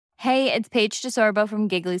Hey, it's Paige DeSorbo from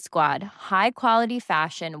Giggly Squad. High quality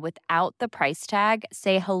fashion without the price tag.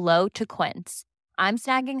 Say hello to Quince. I'm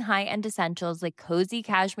snagging high-end essentials like cozy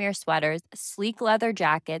cashmere sweaters, sleek leather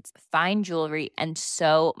jackets, fine jewelry, and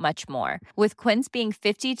so much more. With Quince being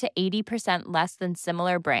 50 to 80% less than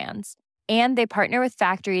similar brands. And they partner with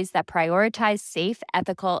factories that prioritize safe,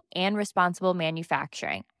 ethical, and responsible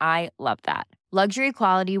manufacturing. I love that. Luxury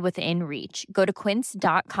quality within reach. Go to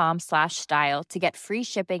quince.com/style to get free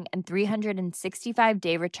shipping and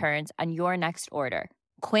 365-day returns on your next order.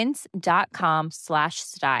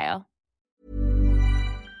 Quince.com/style.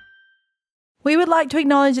 We would like to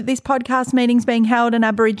acknowledge that this podcast meeting is being held in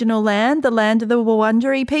Aboriginal land, the land of the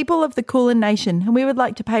Wurundjeri people of the Kulin Nation, and we would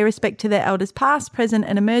like to pay respect to their elders past, present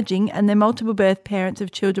and emerging and their multiple birth parents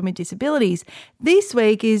of children with disabilities. This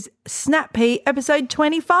week is Snap Pea episode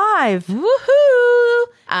 25.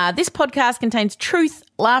 Woohoo! This podcast contains truth,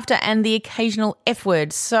 laughter and the occasional F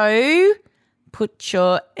word, so put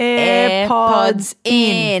your AirPods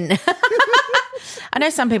in. I know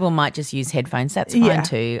some people might just use headphones. That's fine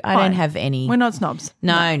too. I don't have any. We're not snobs.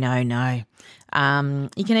 No. You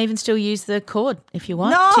can even still use the cord if you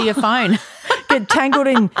want to your phone. Get tangled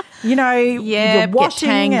in, you're washing.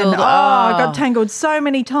 Tangled. I got tangled so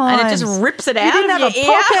many times. And it just rips it out. You didn't have a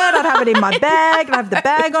pocket. I'd have it in my bag. I'd have the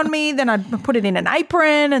bag on me. Then I'd put it in an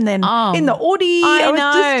apron and then in the Audi.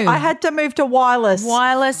 I had to move to wireless.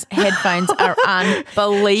 Wireless headphones are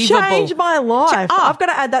unbelievable. Changed my life. I've got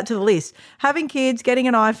to add that to the list. Having kids, getting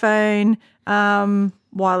an iPhone,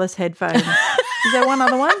 wireless headphones. Is there one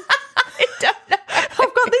other one? I don't know.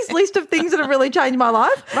 I've got this list of things that have really changed my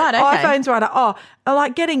life. Right, okay. iPhone's right. I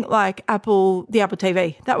like getting the Apple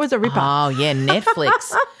TV. That was a ripper. Oh, yeah,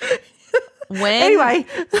 Netflix. When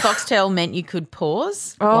Foxtel meant you could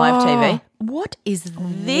pause live TV. What is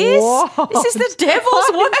this? What? This is the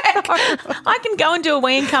devil's work. I can go and do a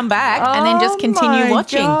wee and come back and then just continue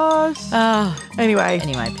watching. Gosh. Anyway,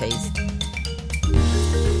 peas.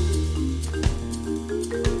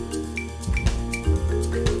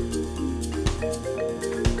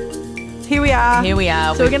 Here we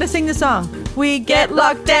are. So we're going to sing the song. We get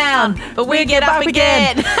locked down, but we get up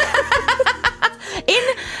again. In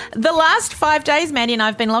the last 5 days, Maddie and I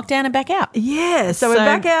have been locked down and back out. Yeah, so we're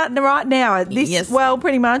back out right now at this,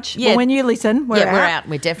 pretty much. Yeah. Well, when you listen, we're out.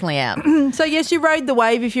 We're definitely out. So, yes, you rode the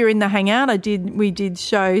wave if you're in the hangout. We did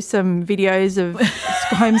show some videos of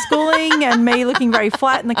homeschooling and me looking very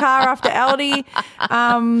flat in the car after Aldi.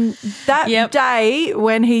 That day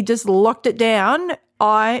when he just locked it down,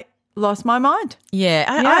 I lost my mind. Yeah,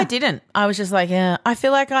 I didn't. I was just like, I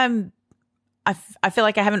feel like I feel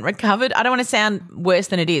like I haven't recovered. I don't want to sound worse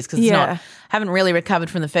than it is because it's not. I haven't really recovered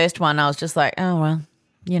from the first one. I was just like, oh, well,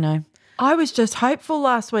 I was just hopeful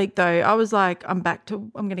last week though. I was like, I'm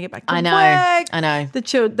going to get back to work. I know. The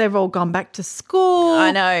children, they've all gone back to school.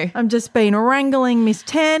 I know. I'm just been wrangling Miss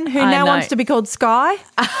 10, who now wants to be called Sky.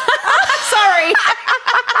 Sorry.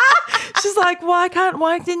 She's like, why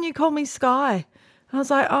didn't you call me Sky? I was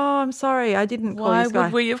like, oh, I'm sorry. I didn't call you Sky. Why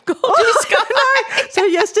would we have called you Sky? No. So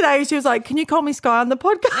yesterday she was like, can you call me Sky on the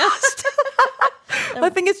podcast? I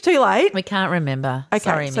think it's too late. We can't remember. Okay,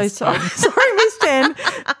 sorry, Miss 10. Sorry, Miss 10.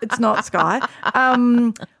 It's not Sky.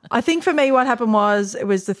 I think for me what happened was it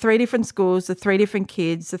was the 3 different schools, the 3 different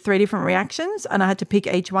kids, the 3 different reactions, and I had to pick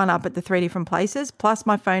each one up at the 3 different places, plus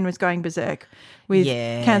my phone was going berserk with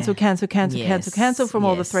cancel from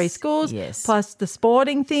all the 3 schools, plus the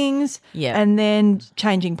sporting things, and then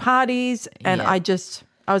changing parties, and we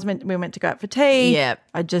were meant to go out for tea.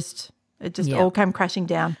 It just all came crashing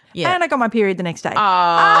down. And I got my period the next day. So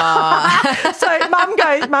mum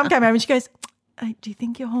came home and she goes, hey, do you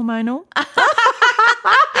think you're hormonal?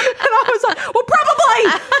 And I was like, well, probably.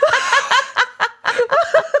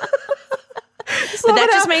 But that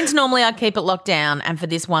just means normally I keep it locked down, and for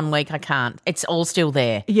this 1 week I can't. It's all still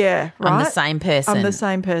there. Yeah, right. I'm the same person.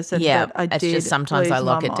 Yeah, it's just sometimes I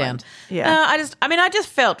lock it down. Yeah, I just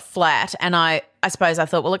felt flat, and I suppose I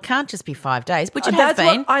thought, well, it can't just be 5 days, which it has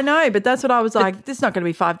been. I know, but that's what I was like. This is not going to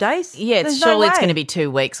be 5 days. Yeah, surely it's going to be 2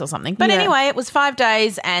 weeks or something. But anyway, it was 5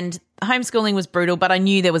 days, and homeschooling was brutal, but I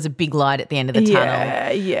knew there was a big light at the end of the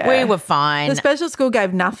tunnel. Yeah. We were fine. The special school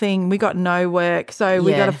gave nothing. We got no work. So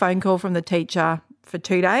we got a phone call from the teacher for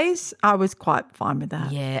 2 days. I was quite fine with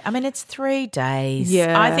that. Yeah. I mean, it's 3 days.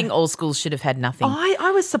 Yeah. I think all schools should have had nothing.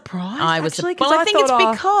 I was surprised, actually. I think it's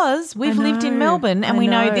because we've lived in Melbourne and we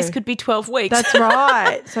know this could be 12 weeks. That's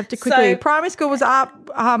right. So I have to quickly. Primary school was up.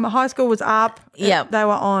 High school was up. Yeah. They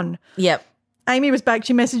were on. Yep. Amy was back.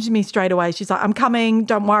 She messaged me straight away. She's like, I'm coming.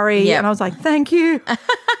 Don't worry. Yep. And I was like, thank you.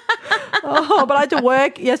 But I had to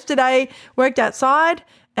work yesterday, worked outside,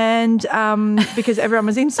 And because everyone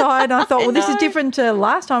was inside, and I thought, well, this is different to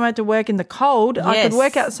last time I had to work in the cold. I could Yes.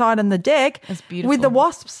 work outside on the deck That's beautiful. with the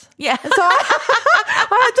wasps. Yeah. So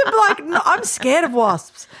I had to no, I'm scared of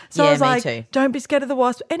wasps. So Yeah, I was me like, too. don't be scared of the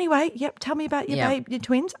wasps. Anyway, yep, tell me about your Yep. your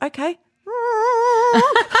twins. Okay.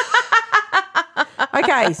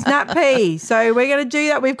 Okay, snap pea. So we're going to do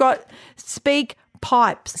that. We've got speak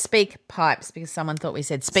pipes. Speak pipes, because someone thought we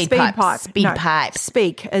said speed Pipe. pipes. Speed No, pipes.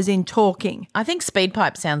 Speak as in talking. I think speed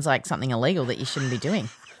pipe sounds like something illegal that you shouldn't be doing.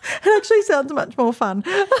 It actually sounds much more fun.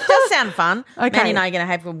 Does sound fun. Okay. Mandy and I are going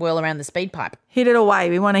to have a whirl around the speed pipe. Hit it away.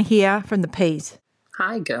 We want to hear from the peas.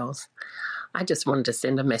 Hi, girls. I just wanted to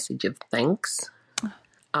send a message of thanks.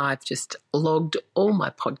 I've just logged all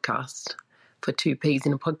my podcasts for Two Peas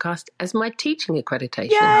in a Podcast as my teaching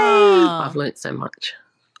accreditation. I've learnt so much.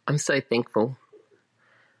 I'm so thankful.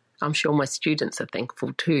 I'm sure my students are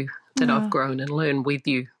thankful too that I've grown and learned with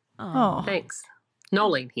you. Oh, Thanks.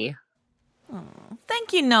 Nolene here.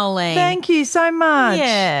 Thank you, Nolene. thank you so much.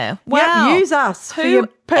 Yeah. Wow. Yep, use us for your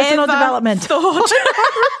personal Whoever development. Thought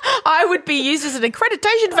I would be used as an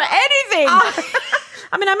accreditation for anything.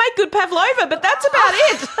 I mean, I make good pavlova, but that's about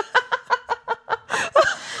it.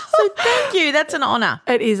 So thank you. That's an honour.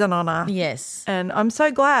 It is an honour. Yes. And I'm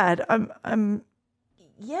so glad. I'm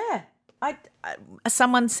Yeah. I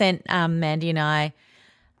someone sent Mandy and I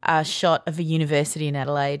a shot of a university in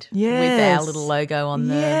Adelaide with Yes. our little logo on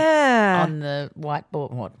the Yeah. on the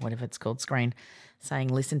whiteboard, whatever it's called, screen, saying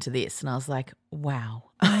 "Listen to this," and I was like, "Wow,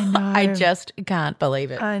 I know. I just can't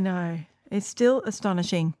believe it." I know. It's still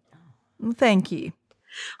astonishing. Well, thank you.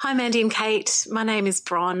 Hi, Mandy and Kate. My name is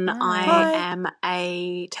Bron. I am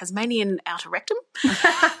a Tasmanian outer rectum.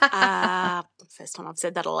 First time I've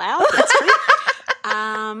said that aloud. That's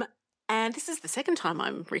true. And this is the second time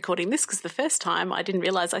I'm recording this, because the first time I didn't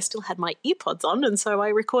realise I still had my earpods on, and so I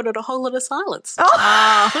recorded a whole lot of silence.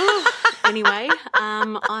 Anyway,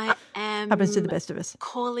 I am Happens to the best of us.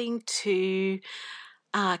 calling to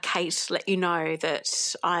Kate, let you know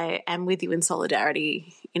that I am with you in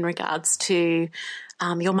solidarity in regards to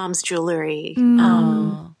your mum's jewellery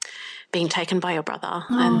being taken by your brother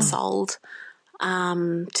and sold.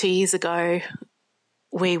 2 years ago,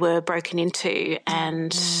 we were broken into,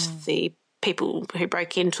 and the people who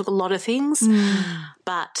broke in took a lot of things.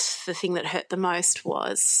 But the thing that hurt the most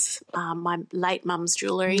was my late mum's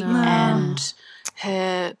jewellery and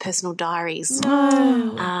her personal diaries.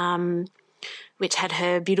 Which had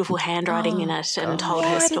her beautiful handwriting in it and told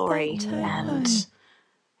her story. And it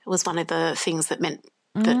was one of the things that meant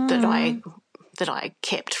that I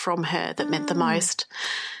kept from her that meant the most.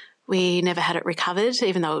 We never had it recovered,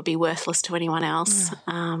 even though it would be worthless to anyone else.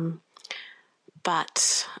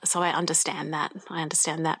 But so I understand that. I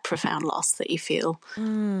understand that profound loss that you feel.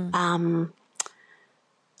 And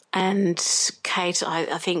Kate,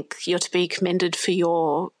 I think you're to be commended for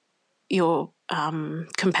your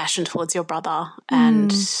compassion towards your brother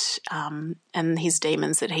and his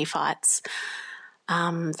demons that he fights.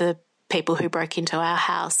 The people who broke into our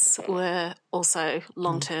house were also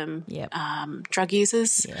long-term drug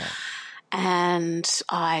users. And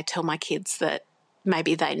I tell my kids that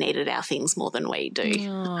maybe they needed our things more than we do.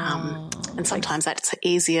 And sometimes that's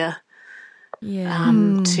easier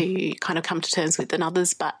to kind of come to terms with than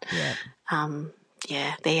others. But, there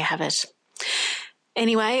you have it.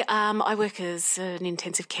 Anyway, I work as an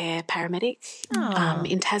intensive care paramedic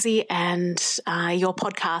in Tassie, and your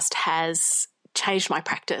podcast has changed my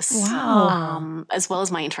practice. Wow. As well as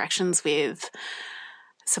my interactions with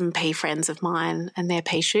some pea friends of mine and their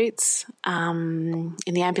pea shoots. In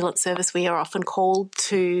the ambulance service, we are often called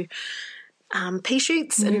to pea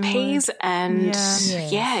shoots and peas, and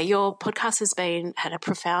your podcast has had a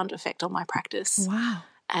profound effect on my practice. Wow.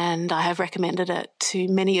 And I have recommended it to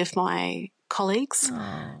many of my colleagues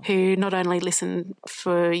who not only listen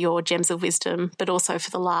for your gems of wisdom, but also for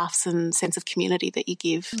the laughs and sense of community that you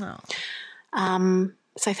give.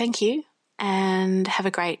 So thank you, and have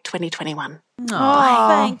a great 2021. Oh,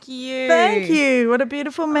 thank you. Thank you. What a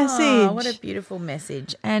beautiful message. Oh, what a beautiful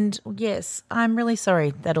message. And yes, I'm really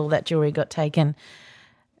sorry that all that jewellery got taken.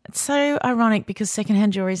 It's so ironic because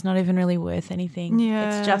secondhand jewellery is not even really worth anything.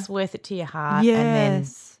 Yeah. It's just worth it to your heart.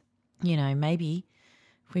 Yes. And then, maybe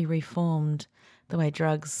if we reformed the way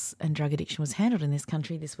drugs and drug addiction was handled in this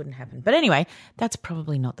country, this wouldn't happen. But anyway, that's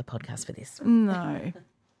probably not the podcast for this. No.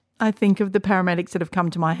 I think of the paramedics that have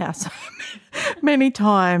come to my house many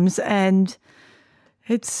times, and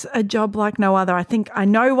it's a job like no other. I think I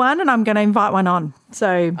know one, and I'm going to invite one on.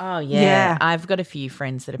 So, Oh, yeah. I've got a few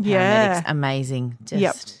friends that are paramedics. Yeah. Amazing.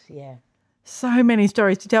 Yeah. so many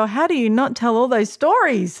stories to tell. How do you not tell all those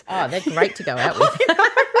stories? Oh, they're great to go out with.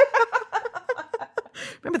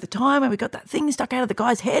 remember the time when we got that thing stuck out of the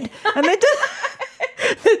guy's head? And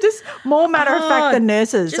they're just more matter of fact than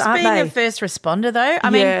nurses, Just aren't being they? a first responder, though. I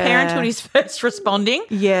mean, parenthood is first responding.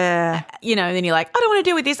 Yeah. You know, then you're like, I don't want to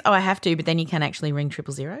deal with this. Oh, I have to. But then you can actually ring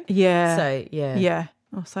 000. Yeah. So, yeah. Yeah.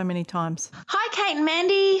 Oh, so many times. Hi, Kate and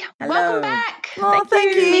Mandy. Welcome back. Oh,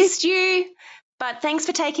 thank you. Missed you, but thanks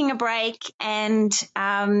for taking a break and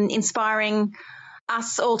inspiring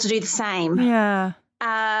us all to do the same. Yeah.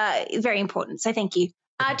 Very important. So thank you.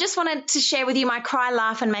 I just wanted to share with you my cry,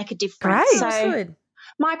 laugh, and make a difference. Great. So Good.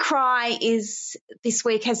 my cry this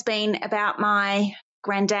week has been about my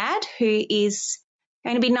granddad, who is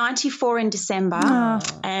going to be 94 in December,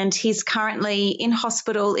 and he's currently in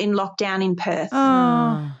hospital in lockdown in Perth.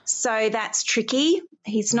 Oh. So that's tricky.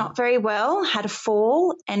 He's not very well, had a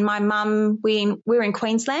fall, and my mum, we're in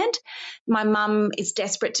Queensland. My mum is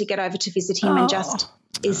desperate to get over to visit him and just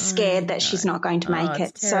is scared that she's not going to make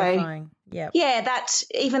it. Terrifying. So, yeah, that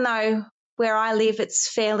even though where I live it's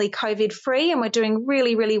fairly COVID-free and we're doing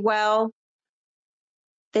really, really well,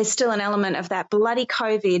 there's still an element of that bloody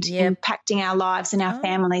COVID impacting our lives and our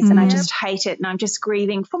families, and I just hate it, and I'm just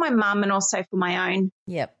grieving for my mum and also for my own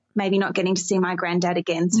maybe not getting to see my granddad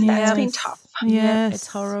again. So that's been tough. Yes. It's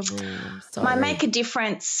horrible. I'm sorry. My make a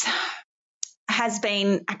difference has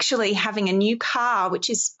been actually having a new car, which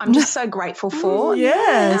is I'm just so grateful for.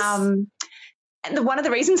 Yes. And one of the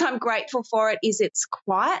reasons I'm grateful for it is it's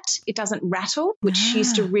quiet. It doesn't rattle, which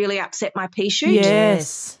used to really upset my pea chute.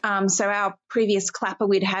 Yes. So our previous clapper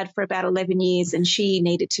we'd had for about 11 years and she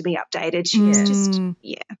needed to be updated. She was just,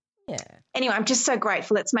 Anyway, I'm just so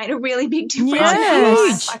grateful. It's made a really big difference in her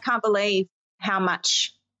life. I can't believe how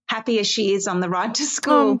much happier she is on the ride to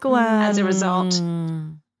school I'm glad. as a result.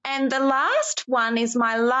 And the last one is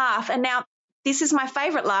my laugh. And now this is my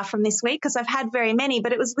favourite laugh from this week because I've had very many,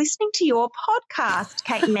 but it was listening to your podcast,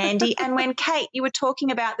 Kate and Mandy, and when, Kate, you were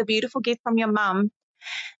talking about the beautiful gift from your mum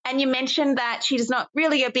and you mentioned that she's not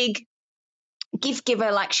really a big gift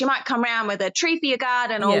giver, like she might come around with a tree for your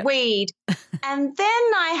garden or weed. And then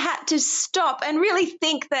I had to stop and really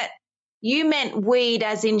think that you meant weed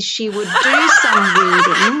as in she would do some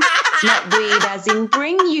weeding, not weed as in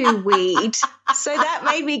bring you weed. So that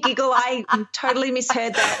made me giggle. I totally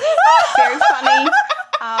misheard that. Very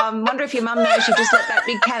funny. Wonder if your mum knows you just let that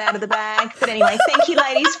big cat out of the bag. But anyway, thank you,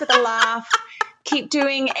 ladies, for the laugh. Keep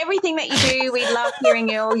doing everything that you do. We love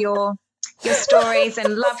hearing all your stories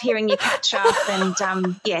and love hearing you catch up. And,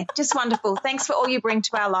 just wonderful. Thanks for all you bring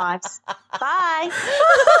to our lives. Bye.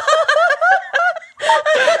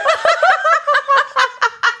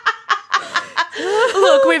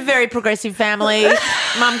 Look, we're a very progressive family.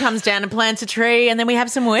 Mum comes down and plants a tree and then we have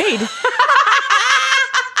some weed.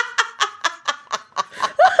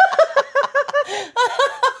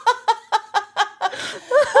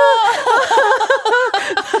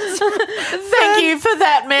 Thank you for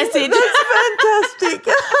that message. That's fantastic.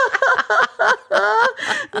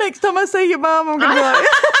 Next time I see your mum, I'm going to be like...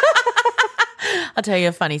 I'll tell you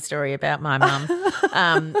a funny story about my mum.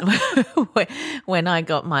 When I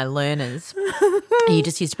got my learners, you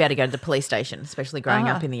just used to be able to go to the police station, especially growing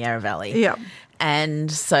up in the Yarra Valley. Yeah.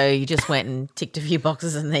 And so you just went and ticked a few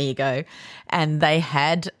boxes and there you go. And they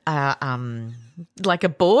had like a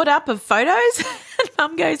board up of photos. And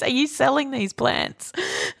Mum goes, "Are you selling these plants?"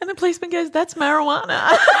 And the policeman goes, "That's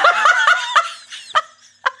marijuana."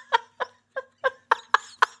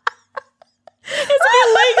 It's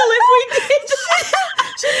illegal if we did.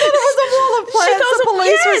 She thought it was a wall of plants the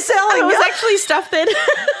police were selling. It was actually stuff they'd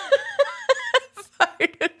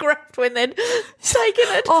photographed when they'd taken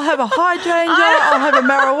it. I'll have a hydrangea. I'll have a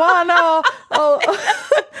marijuana.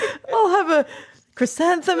 I'll have a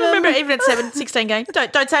chrysanthemum. Remember, even at 16 going,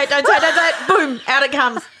 don't say it. Boom, out it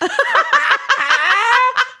comes.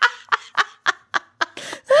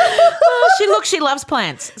 She loves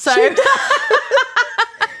plants. So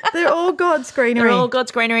they're all God's greenery. They're all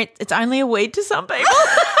God's greenery. It's only a weed to some people.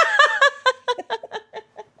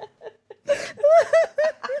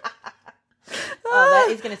 That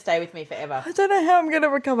is going to stay with me forever. I don't know how I'm going to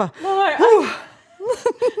recover. No,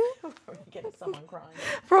 get someone crying.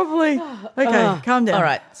 Probably. Okay, calm down. All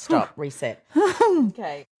right, stop, reset.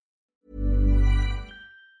 Okay.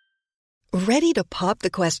 Ready to pop the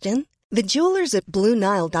question? The jewelers at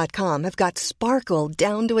BlueNile.com have got sparkle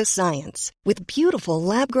down to a science with beautiful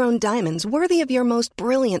lab-grown diamonds worthy of your most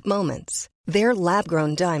brilliant moments. Their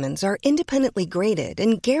lab-grown diamonds are independently graded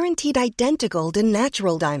and guaranteed identical to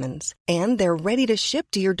natural diamonds, and they're ready to ship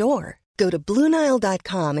to your door. Go to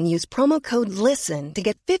BlueNile.com and use promo code LISTEN to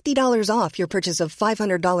get $50 off your purchase of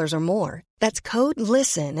 $500 or more. That's code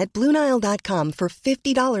LISTEN at BlueNile.com for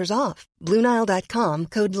 $50 off. BlueNile.com,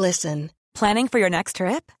 code LISTEN. Planning for your next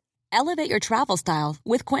trip? Elevate your travel style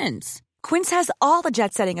with Quince. Quince has all the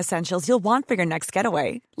jet-setting essentials you'll want for your next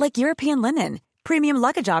getaway, like European linen, premium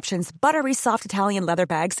luggage options, buttery soft Italian leather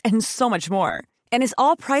bags, and so much more. And is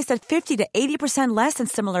all priced at 50 to 80% less than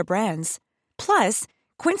similar brands. Plus,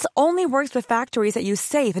 Quince only works with factories that use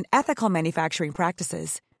safe and ethical manufacturing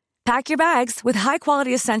practices. Pack your bags with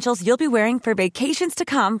high-quality essentials you'll be wearing for vacations to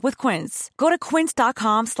come with Quince. Go to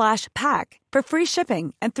quince.com/pack for free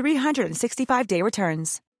shipping and 365-day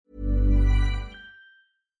returns.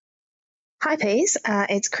 Hi, Peas.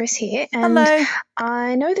 It's Chris here. And Hello.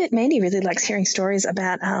 I know that Mandy really likes hearing stories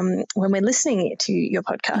about when we're listening to your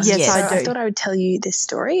podcast. Yes, I do. I thought I would tell you this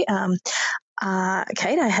story.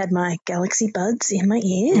 Kate, I had my Galaxy Buds in my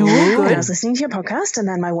ear and I was listening to your podcast, and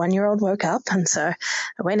then my 1-year-old woke up, and so I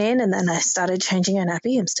went in and then I started changing her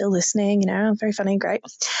nappy. I'm still listening, very funny, great.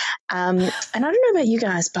 And I don't know about you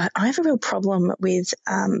guys, but I have a real problem with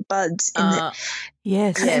buds in that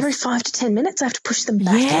Yes. every 5 to 10 minutes I have to push them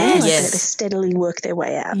back in. Like they steadily work their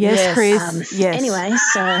way out. Yes, Chris. Yes. Anyway,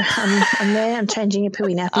 so I'm there, I'm changing a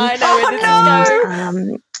pooey nappy. I know where this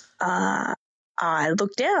is going. I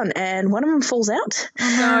look down and one of them falls out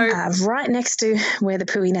right next to where the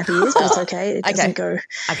pooey nappy is, but it's okay. It doesn't go,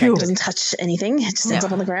 it doesn't touch anything. It just ends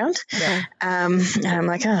up on the ground. Yeah. And I'm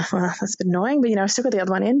like, oh, well, that's a bit annoying, but, I've still got the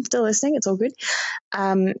other one in, still listening. It's all good.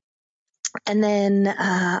 And then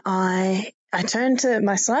I turn to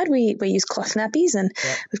my side. We use cloth nappies, and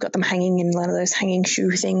we've got them hanging in one of those hanging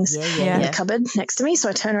shoe things in the cupboard next to me. So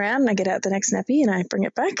I turn around and I get out the next nappy and I bring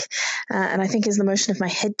it back. And I think as the motion of my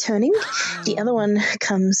head turning, the other one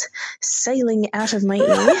comes sailing out of my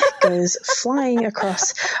ear, goes flying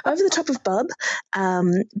across over the top of Bub,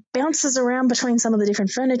 bounces around between some of the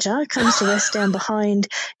different furniture, comes to rest down behind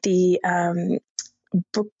the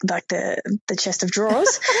book, like the chest of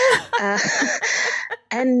drawers.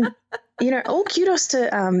 And all kudos to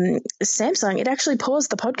Samsung. It actually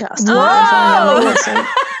paused the podcast. So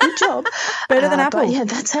good job. Better than Apple. But yeah,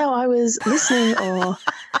 that's how I was listening, or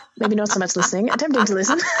maybe not so much listening, attempting to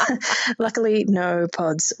listen. Luckily, no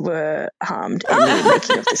pods were harmed in the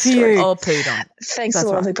making of this story. Or pooed on. Thanks to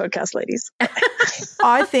the lovely podcast ladies.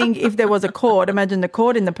 I think if there was a cord, imagine the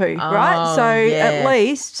cord in the poo, right? So at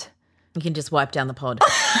least you can just wipe down the pod.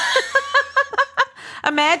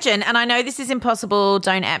 Imagine, and I know this is impossible,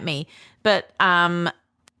 don't at me, but and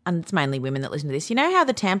it's mainly women that listen to this. You know how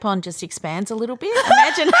the tampon just expands a little bit?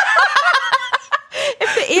 Imagine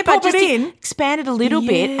if the earbud just expanded a little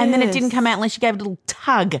bit and then it didn't come out unless you gave it a little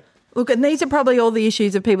tug. Look, and these are probably all the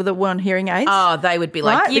issues of people that weren't hearing aids. Oh, they would be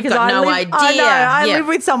like, right? You've because got no idea. I know. I live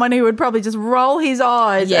with someone who would probably just roll his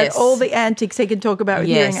eyes at all the antics he could talk about with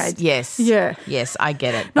hearing aids. Yes, yeah. Yes, I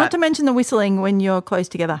get it. Not to mention the whistling when you're close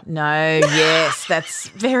together. No, yes, that's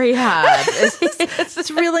very hard. It's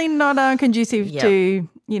really not conducive to,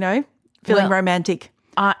 feeling romantic.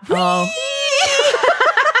 Let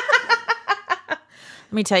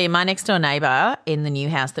me tell you, my next door neighbour in the new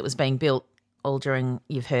house that was being built,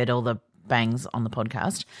 you've heard all the bangs on the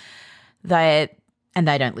podcast. They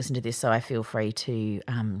don't listen to this, so I feel free to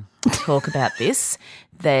talk about this.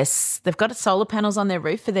 They've got solar panels on their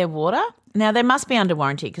roof for their water. Now, they must be under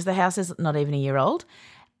warranty because the house is not even a year old.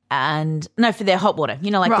 And no, for their hot water,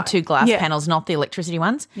 the 2 glass panels, not the electricity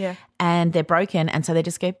ones. Yeah. And they're broken, and so they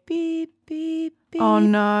just go beep, beep, beep. Oh,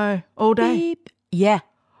 no. All day? Beep. Yeah.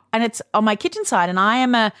 And it's on my kitchen side, and I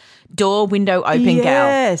am a door window open gal.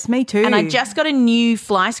 Yes, me too. And I just got a new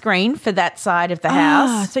fly screen for that side of the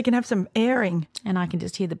house. So you can have some airing. And I can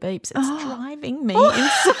just hear the beeps. It's driving me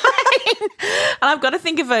insane. And I've got to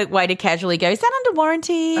think of a way to casually go, is that under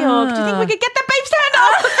warranty? Or do you think we could get the beeps turned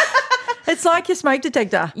off? It's like your smoke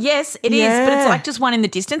detector. Yes, it is, but it's like just one in the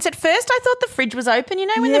distance. At first I thought the fridge was open.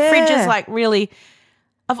 When the fridge is like really...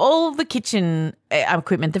 Of all the kitchen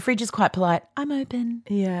equipment, the fridge is quite polite. I'm open.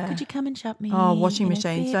 Yeah. Could you come and shop me? Oh, washing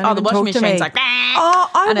machines. Don't the even washing talk to machine's me. like,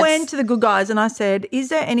 I went to the Good Guys and I said, is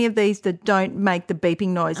there any of these that don't make the beeping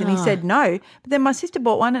noise? And he said no. But then my sister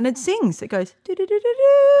bought one and it sings. It goes,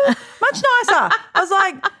 do-do-do-do-do. Much nicer. I was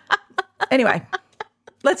like, anyway,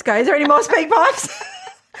 let's go. Is there any more speak pipes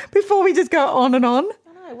before we just go on and on?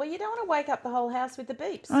 I know. Well, you don't want to wake up the whole house with the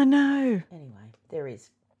beeps. I know. Anyway, there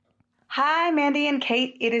is. Hi, Mandy and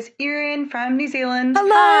Kate. It is Erin from New Zealand.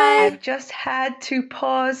 Hello. I've just had to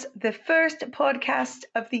pause the first podcast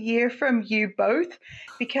of the year from you both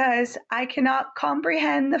because I cannot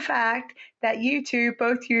comprehend the fact that you two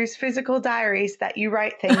both use physical diaries that you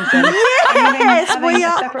write things in. Yes, having we a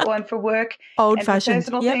are. separate one for work Old fashioned. and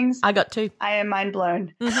for personal things. I got 2. I am mind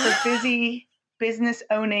blown. For busy, business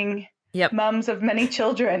owning mums of many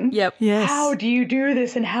children. Yep. Yes. How do you do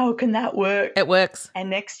this and how can that work? It works. And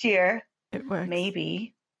next year, It works.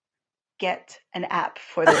 maybe get an app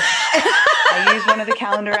for this. I use one of the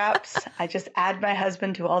calendar apps. I just add my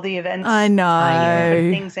husband to all the events. I know.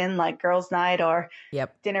 Put things in like girls' night or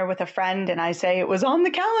dinner with a friend, and I say it was on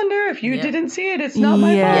the calendar. If you didn't see it, it's not my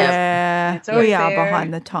fault. Yeah, It's always we are there.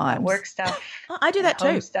 behind the times. Work stuff. I do that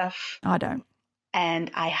home too. Stuff. I don't.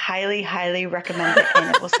 And I highly, highly recommend it,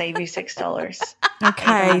 and it will save you $6. Okay,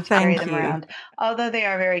 carry thank them you. around. Although they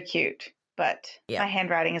are very cute, but my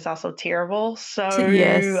handwriting is also terrible, so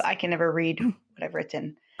Yes. I can never read whatever it's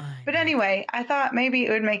in. But anyway, I thought maybe it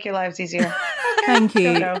would make your lives easier. Thank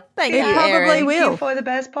you. Thank It you, probably Erin. Thank will. you for the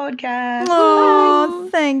best podcast. Oh,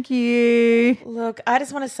 thank you. Look, I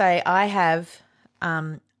just want to say I have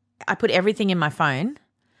I put everything in my phone.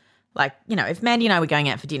 Like, you know, if Mandy and I were going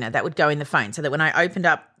out for dinner, that would go in the phone so that when I opened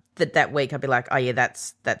up that week, I'd be like, oh, yeah,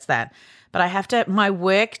 that's that. But I have to – my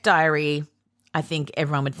work diary, I think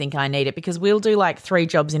everyone would think I need it because we'll do like 3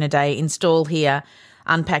 jobs in a day, install here,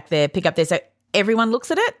 unpack there, pick up there. So everyone looks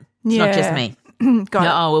at it. It's not just me. Got it.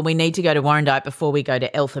 Oh, well, we need to go to Warrandyte before we go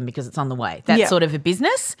to Eltham because it's on the way. That's sort of a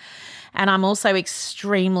business. And I'm also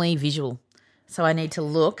extremely visual. So I need to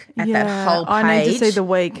look at that whole page. I need to see the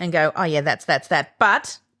week. And go, oh, yeah, that's that.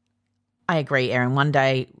 But I agree, Erin. One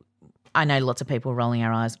day I know lots of people rolling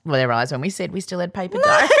their eyes when we said we still had paper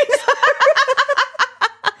diaries.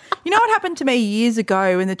 You know what happened to me years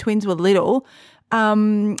ago when the twins were little?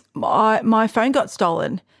 My phone got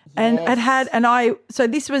stolen. And so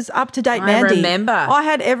this was up to date, Mandy. I remember. I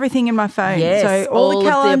had everything in my phone. Yes, so all all the of the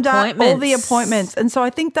calendar, all the appointments. appointments. And so I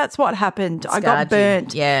think that's what happened. I got Scarred you.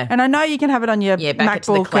 burnt. Yeah. And I know you can have it on your back it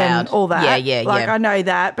to the MacBook cloud. and all that. Yeah. I know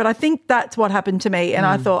that. But I think that's what happened to me. And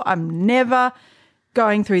I thought I'm never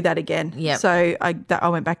going through that again. Yep. So I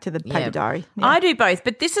went back to the paper diary. Yeah. I do both,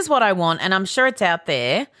 but this is what I want, and I'm sure it's out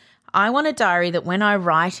there. I want a diary that when I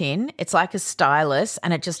write in, it's like a stylus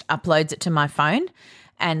and it just uploads it to my phone.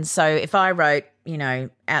 And so if I wrote, you know,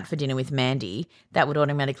 out for dinner with Mandy, that would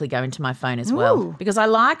automatically go into my phone as well. Ooh. Because I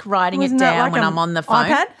like writing Wasn't it that down like when an I'm on the phone.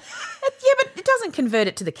 iPad? Yeah, but it doesn't convert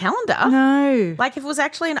it to the calendar. No. Like if it was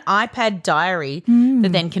actually an iPad diary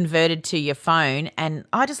that then converted to your phone, and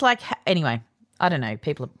I just like anyway, I don't know.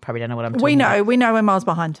 People probably don't know what I'm talking about. We know we're miles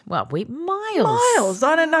behind. Well, miles. Miles.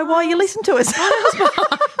 I don't know why you listen to us.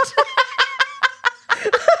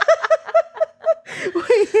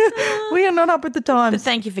 we are not up with the times. But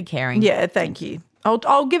thank you for caring. Yeah, thank you.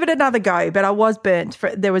 I'll give it another go, but I was burnt.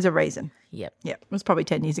 There was a reason. Yep. Yeah, it was probably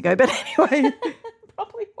 10 years ago, but anyway.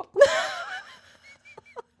 Probably was.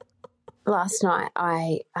 Last night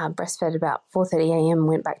I breastfed about 4:30 a.m,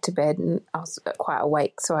 went back to bed and I was quite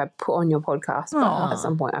awake, so I put on your podcast, but at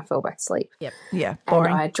some point I fell back asleep. Yep. Yeah,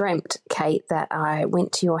 boring. And I dreamt, Kate, that I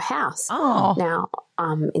went to your house. Oh. Now,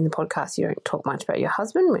 in the podcast you don't talk much about your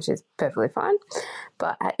husband, which is perfectly fine,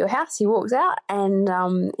 but at your house he walks out and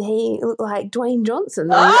he looked like Dwayne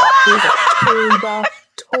Johnson. He was like tall, buff,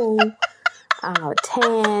 tall,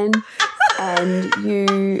 tan, and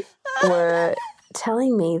you were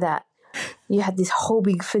telling me that you had this whole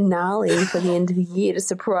big finale for the end of the year to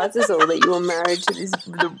surprise us all that you were married to this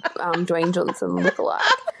Dwayne Johnson lookalike.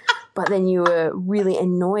 But then you were really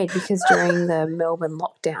annoyed because during the Melbourne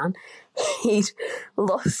lockdown, he'd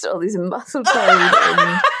lost all his muscle tone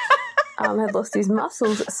and had lost his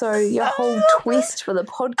muscles. So your whole twist for the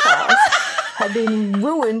podcast had been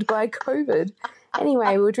ruined by COVID.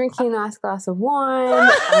 Anyway, we were drinking a nice glass of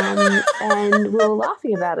wine and we were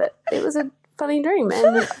laughing about it. It was a funny dream,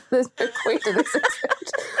 and there's no point to this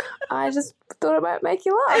except I just thought it might make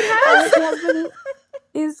you laugh. And your husband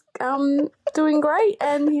is doing great,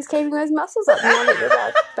 and he's keeping those muscles up. Now that you're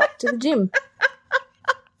back to the gym.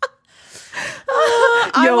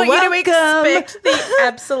 I You're want welcome. you to expect the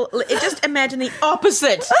absolute. Just imagine the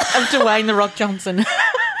opposite of Dwayne the Rock Johnson.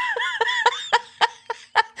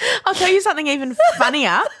 I'll tell you something even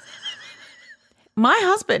funnier. My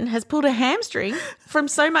husband has pulled a hamstring from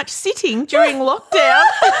so much sitting during lockdown.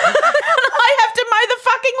 I have to mow the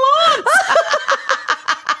fucking lawns.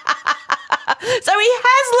 So he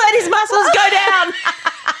has let his muscles go down.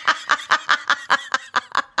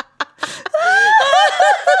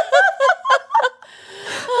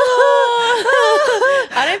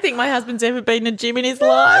 I don't think my husband's ever been in a gym in his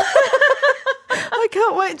life. I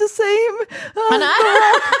can't wait to see him.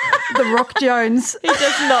 The Rock Jones. He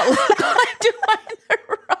does not look like Dwayne the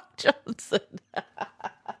Rock Johnson.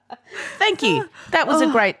 Thank you. That was a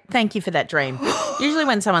great – thank you for that dream. Usually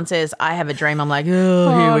when someone says, I have a dream, I'm like,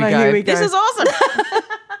 here we go. This is awesome.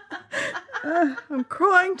 I'm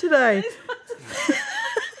crying today.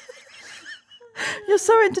 You're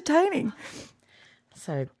so entertaining.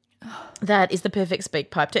 So that is the perfect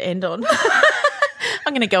speak pipe to end on. I'm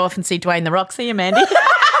I'm going to go off and see Dwayne The Rock. See you, Mandy.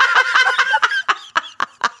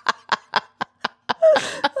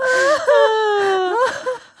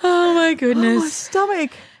 Oh, my goodness. Oh, my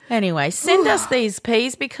stomach. Anyway, send us these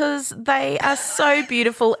peas because they are so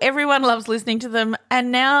beautiful. Everyone loves listening to them.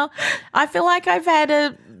 And now I feel like I've had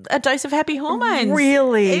a dose of happy hormones.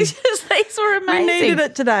 Really? It's just, these were amazing. We needed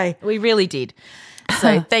it today. We really did.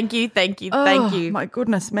 So thank you. Oh, my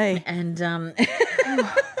goodness me. And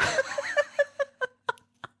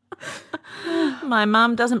my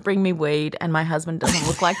mum doesn't bring me weed and my husband doesn't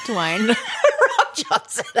look like Dwayne Rock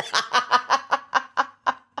Johnson.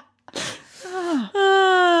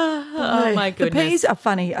 Oh, my goodness. The peas are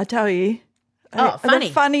funny, I tell you. Oh, funny.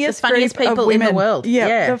 The funniest group people of women in the world.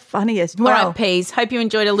 Yeah, the funniest. All Well, right, peas. Hope you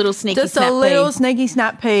enjoyed a little sneaky just snap a little pea. sneaky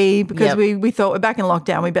snap pea because Yep. we thought we're back in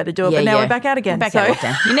lockdown, we better do it, but now we're back out again. We're back out of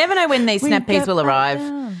lockdown. You never know when these We snap peas get will back arrive.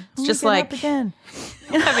 down. It's We just get like up again.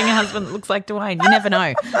 having a husband that looks like Dwayne. You never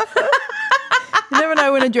know. You never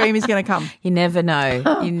know when a dream is going to come. You never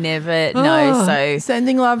know. You never know. So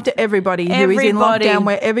Sending love to everybody who is in Everybody. lockdown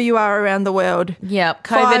wherever you are around the world. Yep,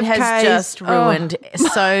 COVID 5Ks. has just ruined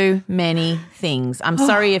so many things. I'm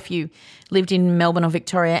sorry if you lived in Melbourne or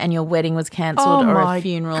Victoria and your wedding was cancelled Oh or my a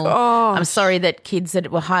funeral. gosh. I'm sorry that kids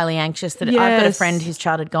that were highly anxious that I've got a Yes. friend whose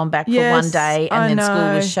child had gone back for Yes, one day I and then school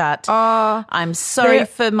know. was shut. Oh, I'm sorry they're-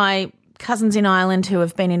 for my cousins in Ireland who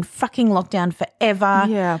have been in fucking lockdown forever.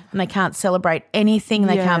 Yeah. And they can't celebrate anything.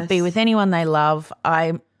 They can't be Yes. with anyone they love.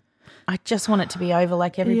 I just want it to be over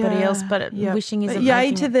like everybody Yeah, else, but yeah. wishing isn't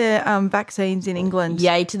Yay making to it. the vaccines in England.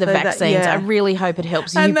 Yay to the So that- vaccines. yeah. I really hope it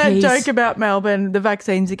helps you, And that peas. joke about Melbourne, the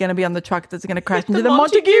vaccines are going to be on the truck that's going to crash into the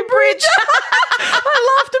Montague Montague Bridge.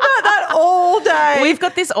 I laughed about that all day. We've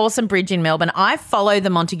got this awesome bridge in Melbourne. I follow the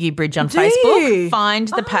Montague Bridge on Do Facebook, you? find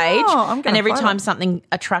the page, I'm gonna and every follow time it.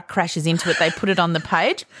 a truck crashes into it, they put it on the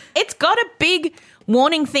page. It's got a big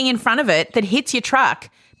warning thing in front of it that hits your truck.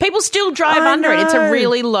 People still drive I under it. It's a know.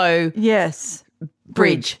 really low Yes.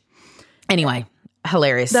 bridge. Anyway,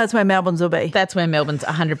 hilarious. That's where Melbourne's will be. That's where Melbourne's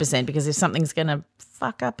 100% because if something's going to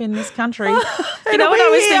fuck up in this country. You know It'll what be I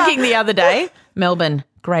was here. thinking the other day? Melbourne,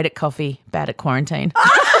 great at coffee, bad at quarantine.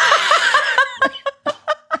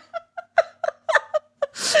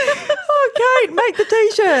 Oh, Kate, make the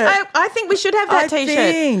T-shirt. I think we should have that I T-shirt.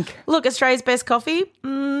 think. Look, Australia's best coffee,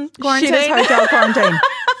 quarantine. Shittest hotel quarantine.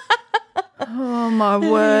 Oh, my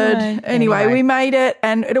word. Anyway, we made it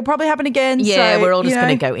and it'll probably happen again. Yeah, so, we're all just you know,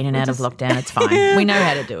 going to go in and out of lockdown. It's fine. We know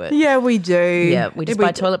how to do it. Yeah, we do. Yeah, we just We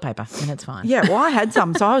buy do. toilet paper and it's fine. Yeah, well, I had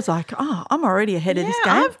some, so I was like, oh, I'm already ahead of this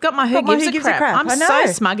game. I've got my who gives a crap. I'm I know.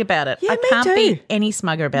 so smug about it. Yeah, I me can't too. be any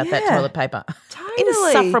smugger about that Yeah. toilet paper. Totally.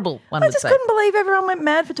 Insufferable, one I would just say. couldn't believe everyone went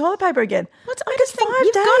mad for toilet paper again. I just think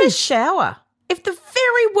you've got to shower. If the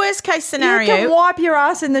very worst case scenario, You can wipe your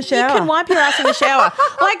ass in the shower. You can wipe your ass in the shower.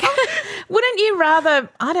 Like, wouldn't you rather,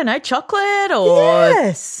 I don't know, chocolate or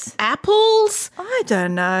Yes. apples? I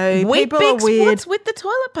don't know. Wheat People Bix, are weird. what's with the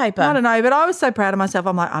toilet paper? I don't know, but I was so proud of myself.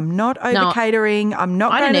 I'm like, I'm not over catering. I'm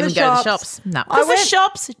not I going didn't to even the go to shops. the shops. No, I because the went-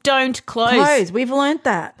 shops don't close. We've learnt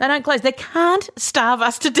that. They don't close. They can't starve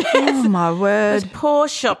us to death. Oh, my word. Those poor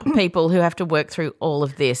shop people who have to work through all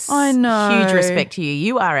of this. I know. Huge respect to you.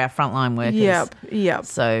 You are our frontline workers. Yep.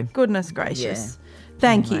 So, Goodness gracious. Yeah.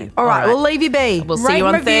 Thank Anyway, you. All right, we'll leave you be. We'll see Rate you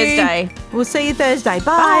and on review. Thursday. We'll see you Thursday.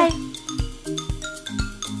 Bye.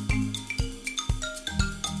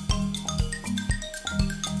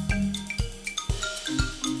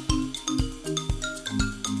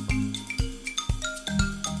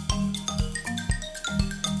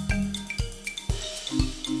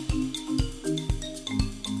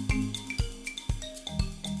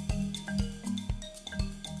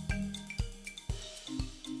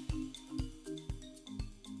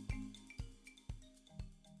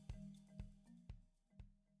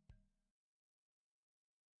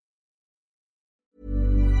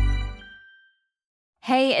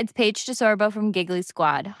 Hey, it's Paige DeSorbo from Giggly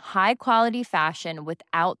Squad. High quality fashion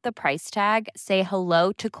without the price tag. Say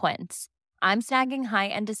hello to Quince. I'm snagging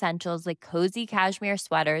high-end essentials like cozy cashmere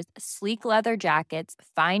sweaters, sleek leather jackets,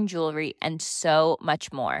 fine jewelry, and so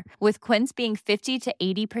much more. With Quince being 50 to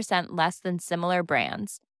 80% less than similar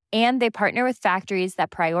brands. And they partner with factories that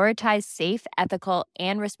prioritize safe, ethical,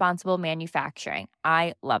 and responsible manufacturing.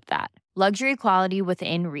 I love that. Luxury quality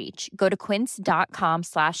within reach. Go to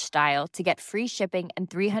quince.com/style to get free shipping and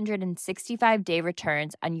 365-day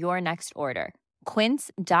returns on your next order.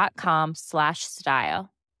 Quince.com/style.